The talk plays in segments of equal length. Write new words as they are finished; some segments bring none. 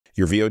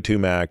Your VO2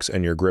 max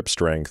and your grip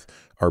strength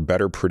are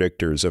better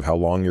predictors of how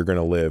long you're going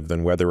to live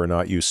than whether or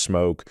not you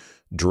smoke,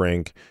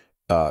 drink,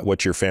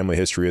 what your family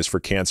history is for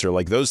cancer.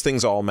 Like, those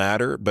things all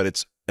matter, but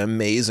it's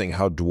amazing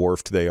how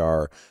dwarfed they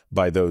are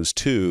by those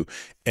two.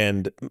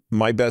 And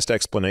my best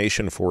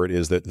explanation for it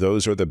is that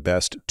those are the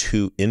best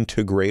two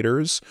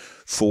integrators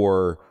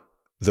for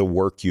the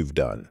work you've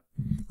done,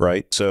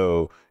 right?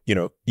 So, you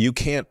know, you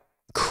can't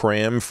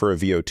cram for a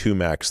VO2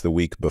 max the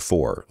week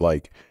before.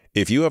 Like,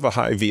 if you have a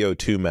high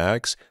VO2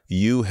 max,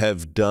 you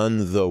have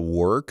done the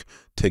work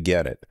to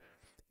get it.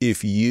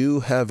 If you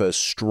have a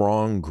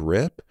strong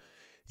grip,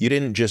 you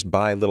didn't just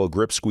buy little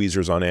grip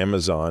squeezers on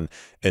Amazon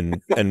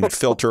and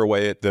filter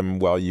away at them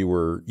while you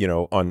were, you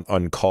know,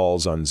 on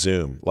calls on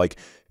Zoom. Like,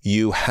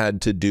 you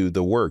had to do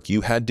the work. You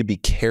had to be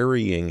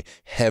carrying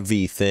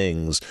heavy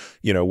things,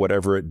 you know,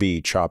 whatever it be,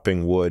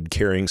 chopping wood,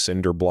 carrying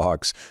cinder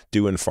blocks,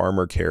 doing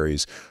farmer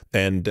carries.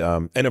 And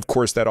of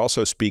course, that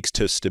also speaks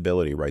to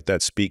stability, right?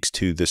 That speaks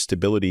to the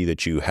stability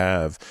that you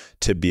have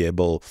to be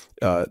able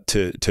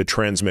to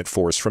transmit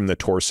force from the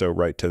torso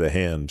right to the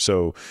hand.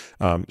 So,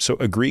 so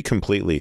agree completely.